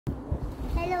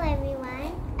Hello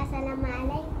everyone,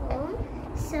 Assalamualaikum.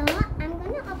 So I'm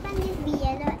gonna open this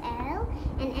yellow L,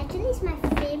 and actually it's my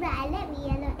favorite. I like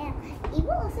yellow L. Ibu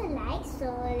also likes,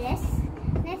 so let's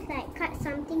like cut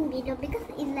something video because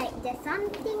it's like there's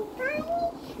something tiny,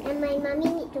 and my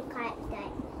mommy need to cut that.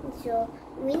 So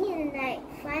we need like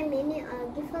 5 minutes or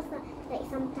give us like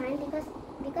some time because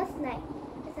like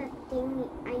there's a thing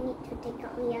I need to take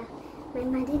out. Yeah, my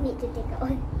mother need to take out.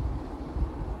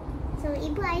 So,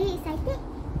 Ibu, are you excited?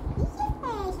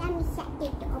 Yes, I'm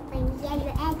excited to open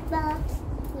yellow L box.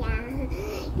 Yeah,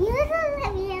 you also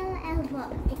love yellow L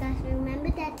box because remember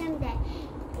that time that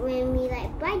when we like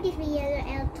buy this yellow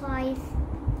L toys,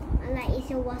 like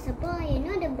it was a ball, you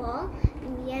know the ball,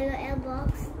 yellow L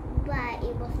box, but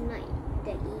it was not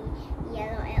the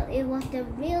yellow L. It was the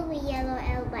real yellow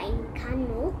L, but in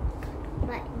Kano,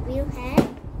 but real head,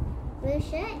 real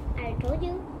shirt. I told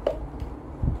you.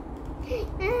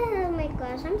 Oh my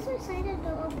gosh, I'm so excited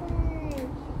to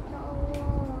open.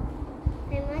 Oh,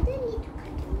 my mother need to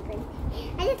cut the ribbon.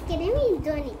 I just kidding, we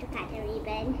don't need to cut the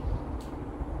ribbon.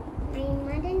 My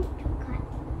mother need to cut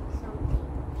something.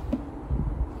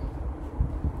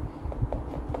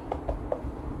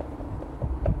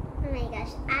 Oh my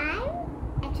gosh, I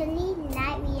actually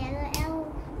like yellow L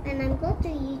when I'm go to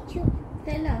YouTube.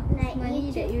 Tell her, like money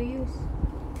YouTube. That you use.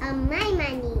 My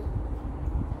money.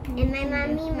 And my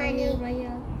mommy money,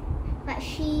 Raya. but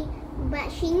she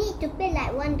need to pay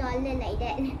like $1 like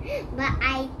that. But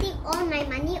I take all my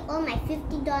money, all my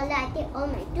 $50, I take all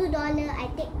my $2, I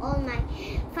take all my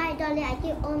 $5, I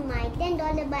take all my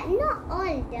 $10, but not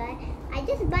all that. I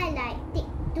just buy like take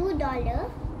 $2,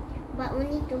 but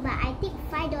only two. But I take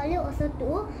 $5 also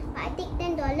too. But I take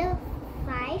 $10,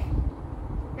 5.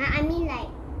 I mean like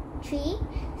 3.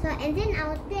 So and then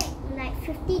I'll take like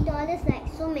 $50, like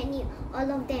so many,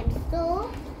 all of them. So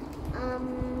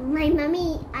my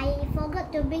mommy, I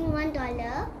forgot to bring $1,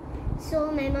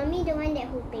 so my mommy the one that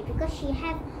who pay because she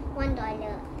have $1.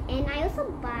 And I also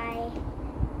buy,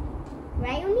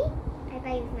 right Umi? I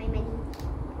buy with my money.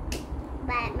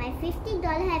 But my $50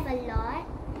 have a lot,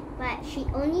 but she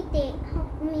only take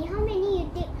Umi, how many you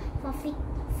take for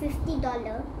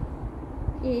 $50?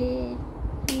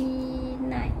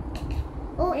 89.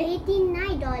 Oh,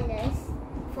 $89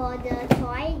 for the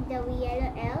toy, the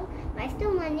yellow L. But I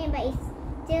still want it, but it's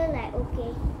still like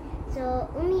okay. So,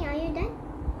 Umi, are you done?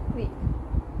 Wait.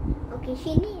 Okay,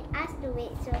 she need us to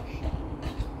wait. So,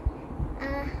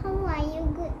 how are you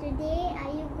good today?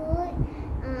 Are you good?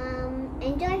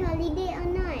 Enjoy holiday or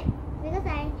not? Because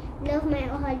I love my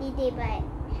holiday, but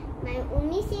my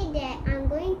Umi said that I'm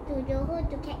going to Johor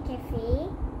to Cat Cafe,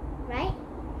 right?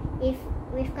 If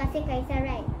with Kasih Kaisar,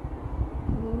 right?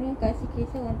 Mungkin kasih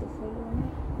kisah want to follow.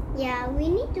 Yeah, we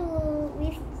need to.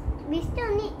 We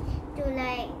still need to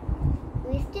like.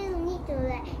 We still need to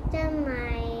like tell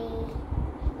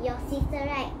your sister,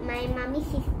 right? My mommy's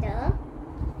sister.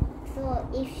 So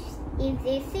if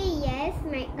they say yes,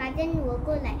 my cousin will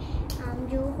go like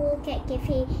Johor Cat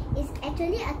Cafe. It's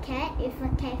actually a cat with a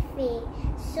cafe.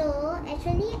 So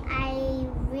actually, I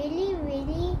really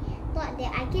thought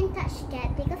that I can touch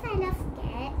cat because I love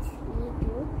cats. Me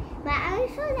too. But I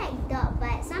also like dogs.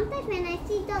 But sometimes when I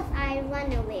see dogs, I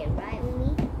run away, right,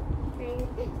 Umi?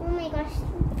 Oh my gosh!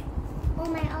 Oh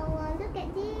my Allah! Look at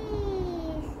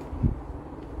this.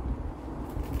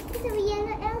 It's a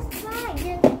yellow L stripe.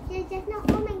 Just now.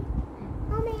 Oh my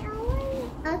Allah!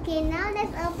 Okay, now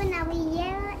let's open our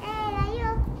yellow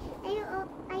L.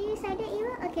 Are you excited,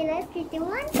 Eva? Okay, let's 3, 2, 1,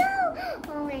 go!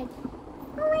 Oh my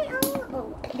Allah!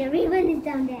 Oh, the ribbon is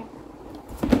down there.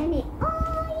 And it.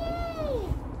 Oh yay!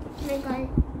 Oh my God!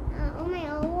 Oh my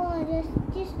Allah!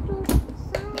 Just to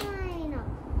sign.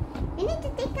 You need to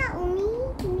take out, Umi.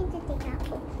 You need to take out.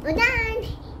 Oh, done. I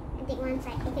take one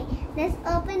side. Okay, let's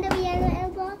open the yellow L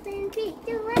box in 3,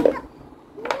 2, 1, go.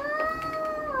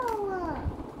 Wow!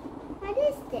 What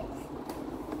is this?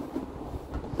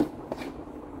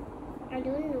 I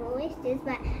don't know what is this,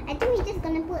 but I think we're just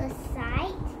gonna put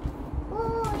aside.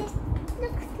 Oh, it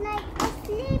looks like a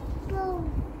sleepover.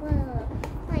 Oh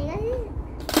my God!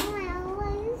 Oh my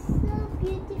God! It's so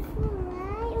beautiful,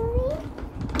 right, Umi?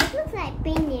 It looks like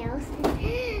paint nails.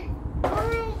 Oh my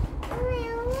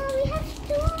God! We have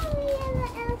 2 yellow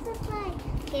L supply.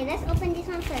 Okay, let's open this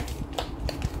one first.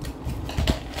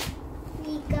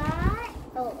 We got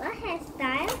a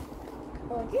hairstyle.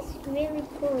 Oh, this is really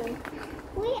cool.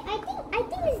 Wait, I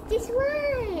think it's this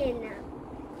one.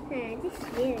 This is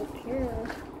really cool.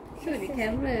 Show the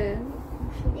camera.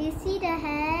 Do you see the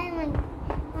hair?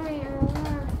 Oh my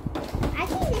Allah. I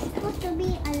think there's supposed to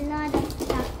be a lot of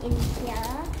stuff in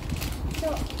here. So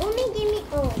only give me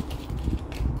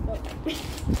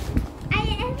I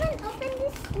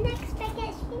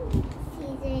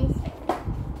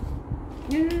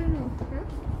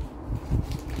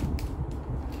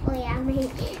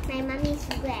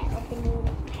opening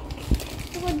the pack.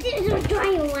 So this is a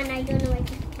giant one. I don't know what it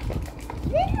is.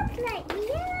 This looks like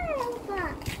yellow,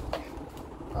 but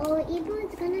oh, Ibu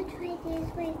is gonna try this.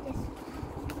 What is this?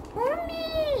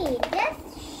 Mommy, there's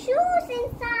shoes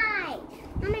inside.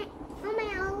 Oh my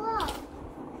Allah.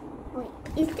 Wait,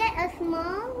 is that a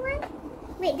small one?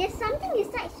 Wait, there's something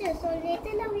inside too. So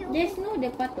later now we open. There's no the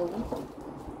patung.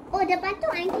 Oh, the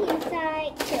patung I think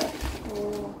inside too.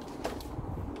 Oh.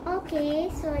 Okay,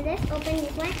 so let's open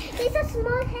this one. It's a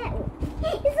small head.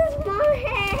 It's a small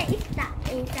head. It's stuck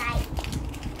inside.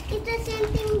 It's the same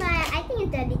thing, but I think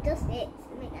it's a little six.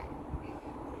 Oh my god.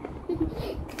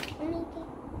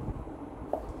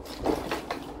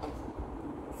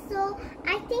 So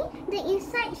I think the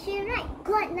inside she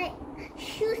got like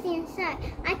shoes inside.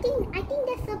 I think that's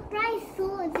a surprise,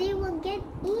 so they will get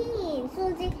in.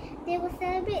 So they will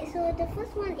celebrate. So the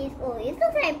first one is it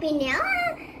looks like Pinel.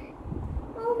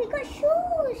 Oh, we got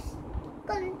shoes.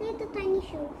 Got little tiny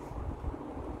shoes.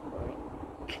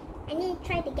 I need to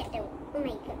try to get them. Oh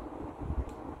my god.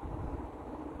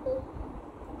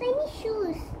 Tiny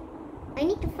shoes. I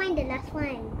need to find the last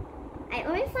one. I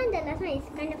already found the last one. It's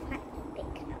kind of hard to pick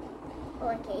up. Oh,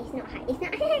 okay, it's not hard. It's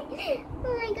not hard.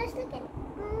 Oh my gosh, look at it.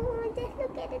 Oh, just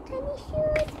look at the tiny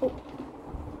shoes. Oh,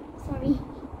 sorry.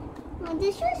 Oh,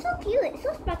 the shoe is so cute.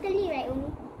 So sparkly, right, Umi?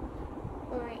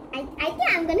 Alright, I think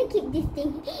I'm gonna keep this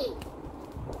thing.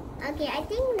 Okay, I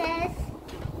think let's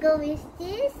go with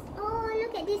this. Oh,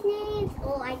 look at these names.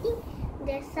 Oh, I think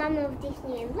there's some of these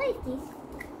names. What is this?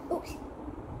 Oops.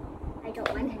 I don't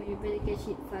want. You better catch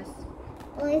it fast.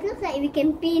 Oh, it looks like we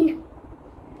can pin.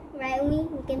 Right, Umi?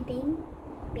 We can pin.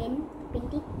 Pin. Pin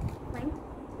it. One.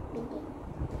 Pin it.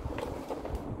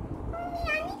 Mommy,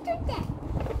 I need to tap.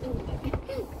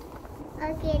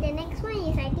 Okay, the next one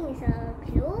is, I think it's a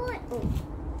cloth. Oh.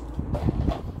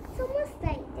 It's almost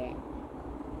like that.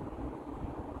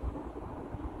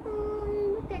 Oh,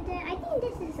 look at that. I think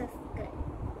this is a skirt.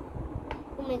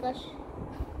 Oh my gosh.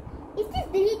 Is this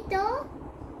glitter?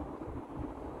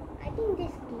 I think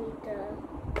this glitter.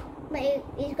 But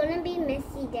it's gonna be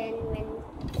messy then when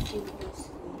it goes.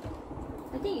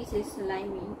 I think it's a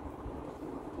slimy.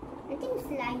 I think it's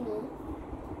slimy.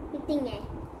 You think eh?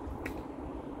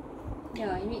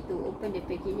 Yeah, you need to open the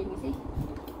packaging, you see?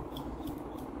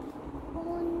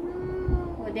 Oh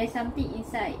no. Oh, there's something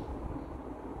inside.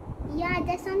 Yeah,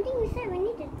 there's something inside. We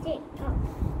need to take out.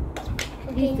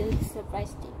 Okay. This is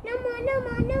surprise thing. No more, no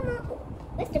more, no more. Oh,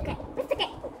 where's the cat? Where's the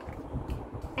cat?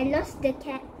 I lost the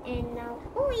cat and now.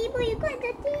 Oh, Ibu, you got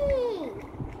the thing.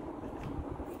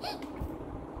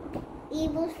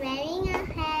 Ibu's wearing a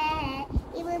hat.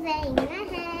 Ibu's wearing a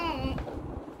hat.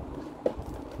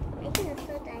 I think I'm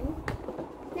so done.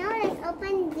 Now let's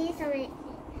open this one.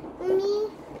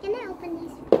 Mommy, can I open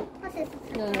this? What's this?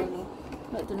 No.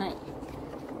 Not tonight.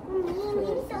 Mommy, we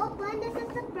need to open. This is a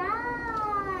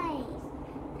surprise.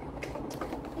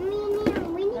 Mommy,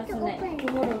 we need Not to tonight. open.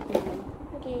 Tomorrow.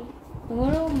 Okay.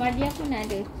 Tomorrow Madia pun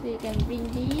ada. So you can bring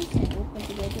this and open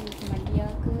together with Madia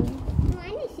ke. No,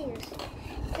 I need scissors.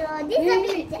 So this is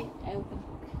a bit. I open.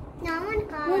 No, I want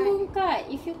card. No, cut.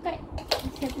 If you cut,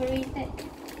 it's separated.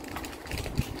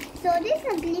 So this is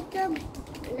a glitter,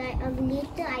 like a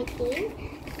glitter, I think.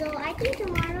 So I think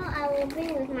tomorrow I will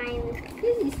bring with my.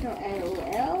 This is not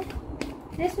LOL.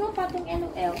 There's no patung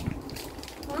LOL.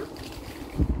 Huh?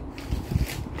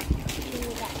 Give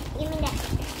me that. Give me that.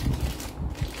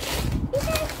 It's a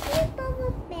slip of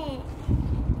a bed.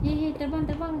 Yeah, terbang.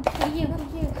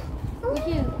 Go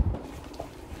here.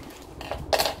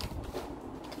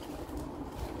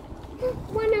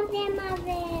 One of them are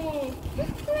there.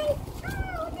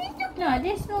 Oh, this is No,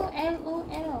 there's no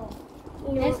LOL.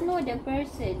 no. There's no the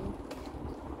person.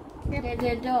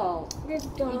 The doll. The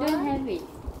door. You don't have it.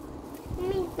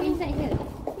 Inside here.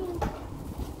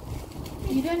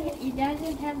 You don't. It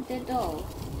doesn't have the doll.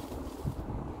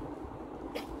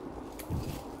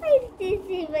 What is this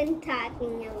even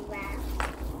talking about?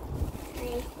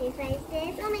 What is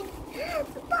this? Oh my.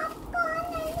 Popcorn!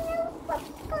 I love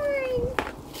popcorn!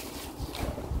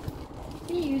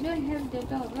 See, you don't have the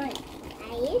doll, right?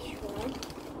 Are you sure?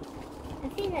 I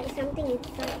feel like something is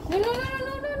inside. No.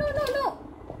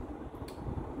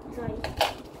 Sorry.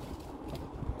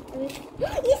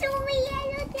 It's over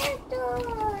yellow turtle!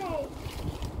 I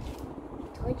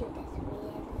told you that's over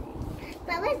yellow.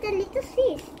 But where's the little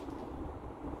fish?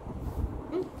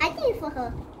 I think it's for her.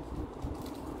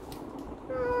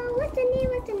 Oh, what's the name?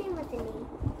 I don't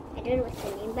know what's the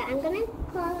name, but I'm gonna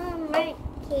call her Mark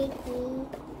Cakey.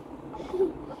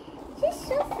 She's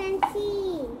so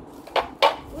fancy.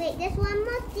 Wait, there's one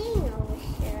more thing. Oh,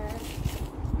 sure.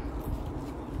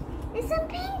 It's a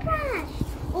paintbrush.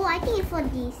 Oh, I think it's for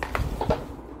this.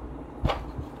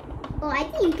 Oh, I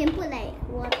think you can put like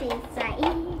water inside.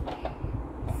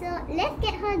 So let's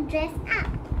get her dressed up.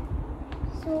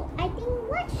 So I think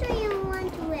what show you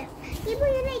want to wear? Ibu,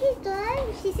 you like this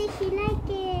doll? She said she liked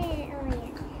it. Oh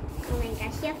yeah. Oh my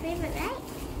gosh, your favorite, right?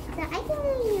 So I think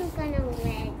you're gonna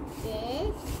wear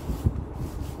this.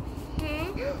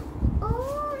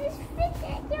 Oh, it's fit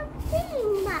at your thing.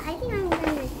 But I think I'm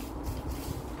gonna.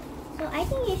 So I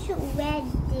think you should wear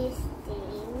this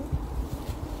thing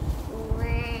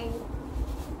when.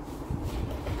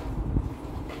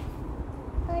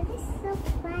 Oh, this is so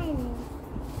fun.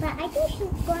 But I think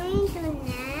she's going to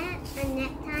nap a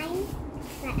nap time.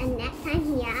 Like a nap time,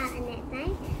 yeah, a nap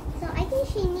time. So I think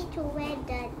she need to wear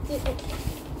this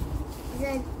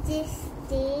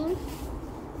thing.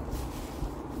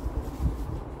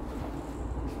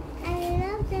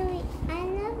 I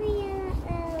love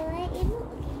Ibu.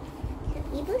 Okay. So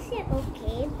Ibu said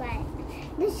okay, but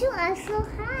the shoes are so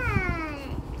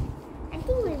hard. I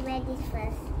think we wear this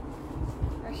first.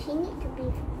 So she need to be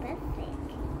perfect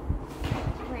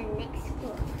for next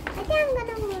school. I think I'm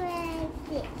gonna wear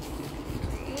this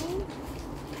one.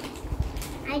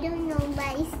 I don't know,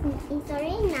 but it's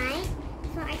already night,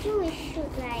 so I think we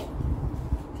should like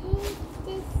take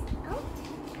this out.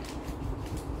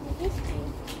 This one.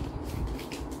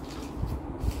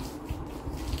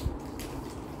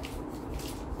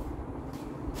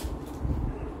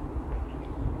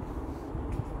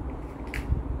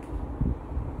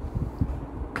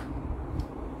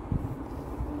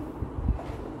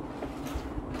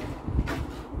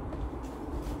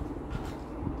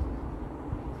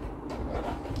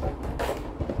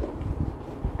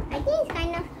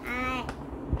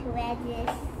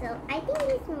 This, so I think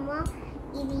it's more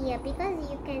easier because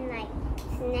you can like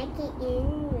snack it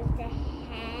in with the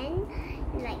hand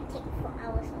and like take 4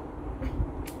 hours.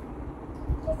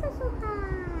 It's so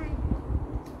hard.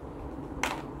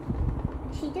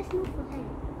 She just moved her hand.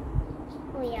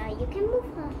 Oh yeah, you can move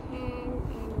her hand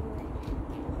and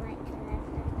right to left,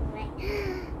 left to right.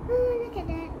 Oh, look at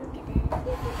that, look at that.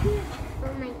 It's so cute.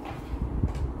 Oh my god.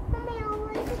 Oh my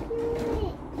god, it's so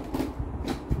cute.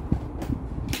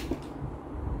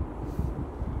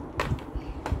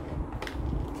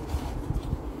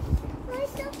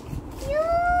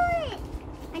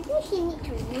 She need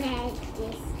to wear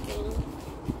this thing.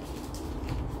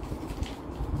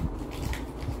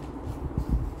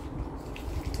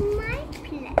 My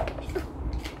pleasure.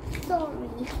 Sorry.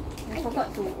 I forgot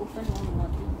to open one more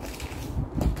thing.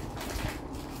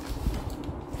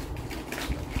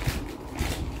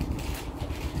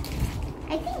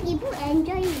 I think Ibu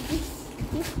enjoys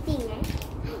this thing, eh?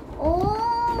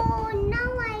 Oh, now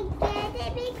I get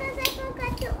it because I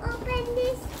forgot to open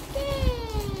this thing.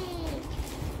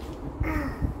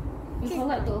 You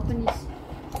forgot to open this.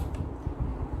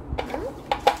 Huh?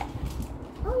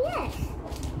 Oh yes.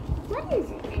 What is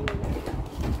it anyway?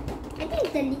 I think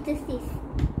it's the little sis.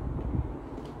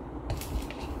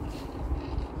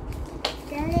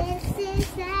 The little sis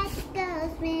that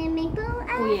goes swimming pool.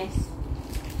 Oh yes.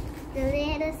 The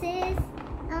little sis.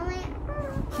 Oh my,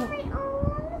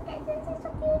 look at this, it's so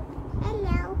cute.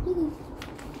 Hello.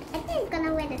 I think it's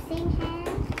gonna wear the same hair.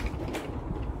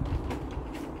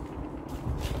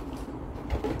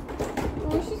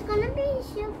 Oh, she's gonna be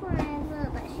here forever,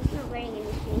 but she's not wearing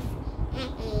any shoes.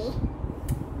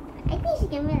 I think she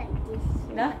can wear like this.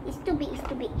 Nah. It's too big, it's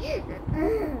too big.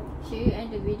 Should you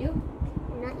end the video?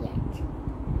 Not yet.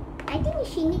 I think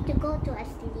she need to go to a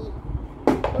sleep.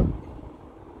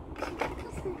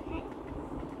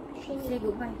 Say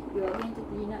goodbye. You are going to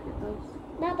clean up the toys.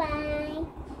 Bye bye.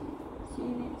 See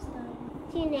you next time.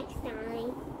 See you next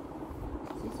time.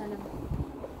 Say salam.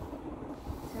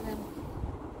 Salam.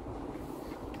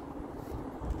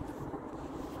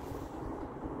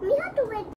 We have to wait.